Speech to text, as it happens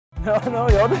No,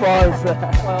 you're the boss.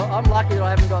 Well, I'm lucky that I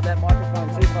haven't got that microphone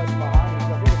too close to my heart.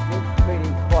 I think it's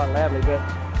beating quite loudly.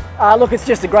 But look, it's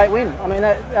just a great win. I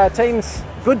mean, teams,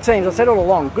 good teams, I've said all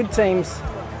along, good teams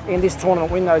in this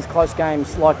tournament win those close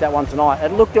games like that one tonight.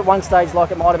 It looked at one stage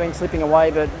like it might have been slipping away,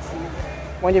 but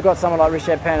when you've got someone like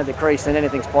Rishabh Pant at the crease, then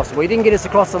anything's possible. He didn't get us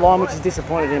across the line, which is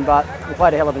disappointed him, but he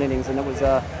played a hell of an innings, and it was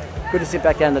good to sit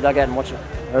back down in the dugout and watch it.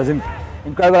 It was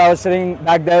incredible. I was sitting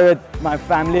back there with my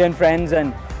family and friends,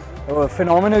 and a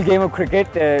phenomenal game of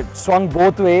cricket. It swung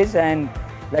both ways, and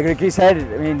like Ricky said,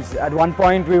 I mean, at one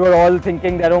point we were all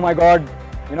thinking that, oh my God,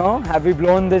 you know, have we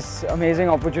blown this amazing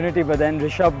opportunity? But then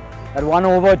Rishabh, at 1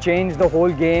 over, changed the whole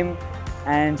game,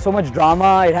 and so much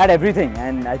drama. It had everything,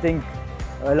 and I think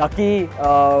lucky,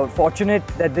 fortunate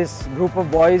that this group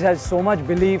of boys has so much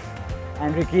belief,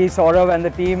 and Ricky, Saurav and the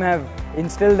team have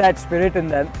instilled that spirit in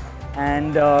them.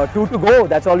 And 2 to go,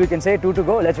 that's all we can say, 2 to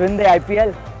go. Let's win the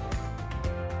IPL.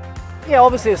 Yeah,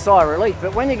 obviously a sigh of relief,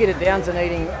 but when you get it down to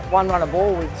needing 1 run a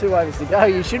ball with 2 overs to go,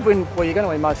 you should win, well, you're going to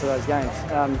win most of those games.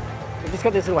 We've just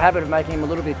got this little habit of making him a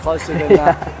little bit closer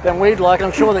than we'd like, and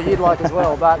I'm sure that you'd like as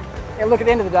well. But yeah, look, at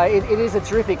the end of the day, it is a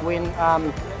terrific win.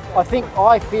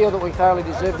 I feel that we thoroughly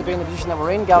deserve to be in the position that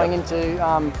we're in going into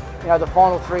you know, the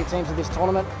final 3 teams of this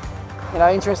tournament. You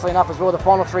know, interestingly enough as well, the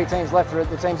final 3 teams left are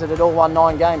the teams that had all won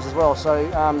 9 games as well. So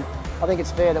I think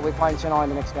it's fair that we're playing Chennai in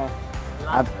the next game.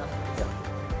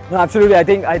 No, absolutely.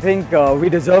 I think we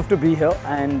deserve to be here,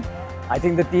 and I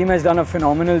think the team has done a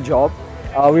phenomenal job.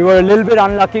 We were a little bit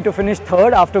unlucky to finish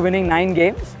 3rd after winning 9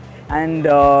 games, and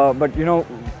but you know,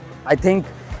 I think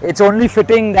it's only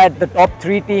fitting that the top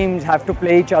 3 teams have to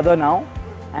play each other now,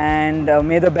 and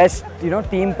may the best, you know,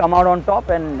 team come out on top.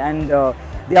 And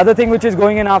the other thing which is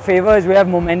going in our favour is we have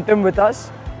momentum with us.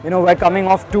 You know, we're coming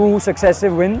off 2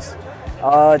 successive wins.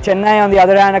 Chennai, on the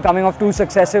other hand, are coming off 2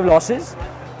 successive losses.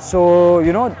 So,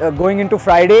 you know, going into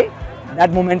Friday,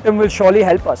 that momentum will surely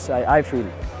help us, I feel.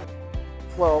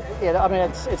 Well, yeah, I mean,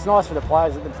 it's nice for the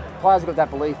players. The players have got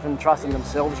that belief and trust in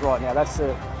themselves right now. That's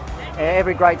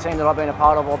every great team that I've been a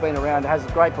part of, I've been around, has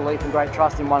great belief and great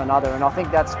trust in one another. And I think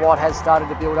that's what has started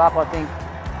to build up. I think,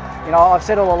 you know, I've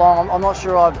said all along, I'm not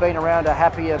sure I've been around a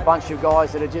happier bunch of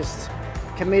guys that are just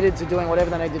committed to doing whatever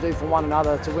they need to do for one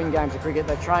another to win games of cricket.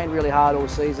 They've trained really hard all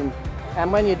season.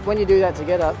 And when you do that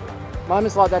together,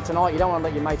 moments like that tonight, you don't want to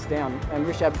let your mates down. And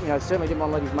Rishabh, you know, certainly didn't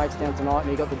want to let his mates down tonight,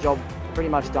 and he got the job pretty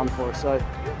much done for us. So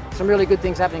some really good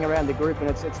things happening around the group, and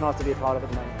it's nice to be a part of it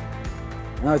at the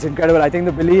moment. No, it's incredible. I think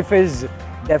the belief is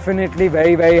definitely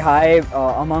very, very high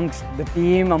amongst the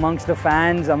team, amongst the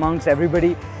fans, amongst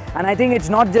everybody. And I think it's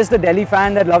not just the Delhi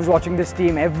fan that loves watching this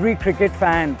team. Every cricket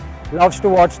fan loves to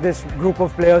watch this group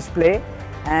of players play,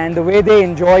 and the way they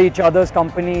enjoy each other's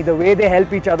company, the way they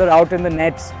help each other out in the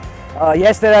nets.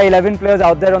 Yes, there are 11 players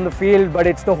out there on the field, but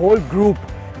it's the whole group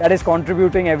that is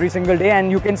contributing every single day, and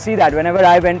you can see that whenever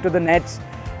I went to the nets,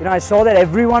 you know, I saw that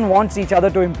everyone wants each other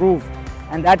to improve,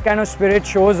 and that kind of spirit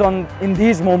shows in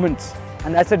these moments,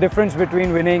 and that's the difference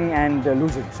between winning and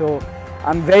losing. So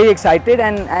I'm very excited,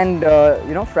 and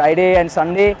you know, Friday and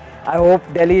Sunday, I hope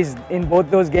Delhi is in both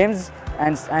those games,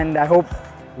 and I hope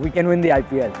we can win the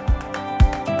IPL.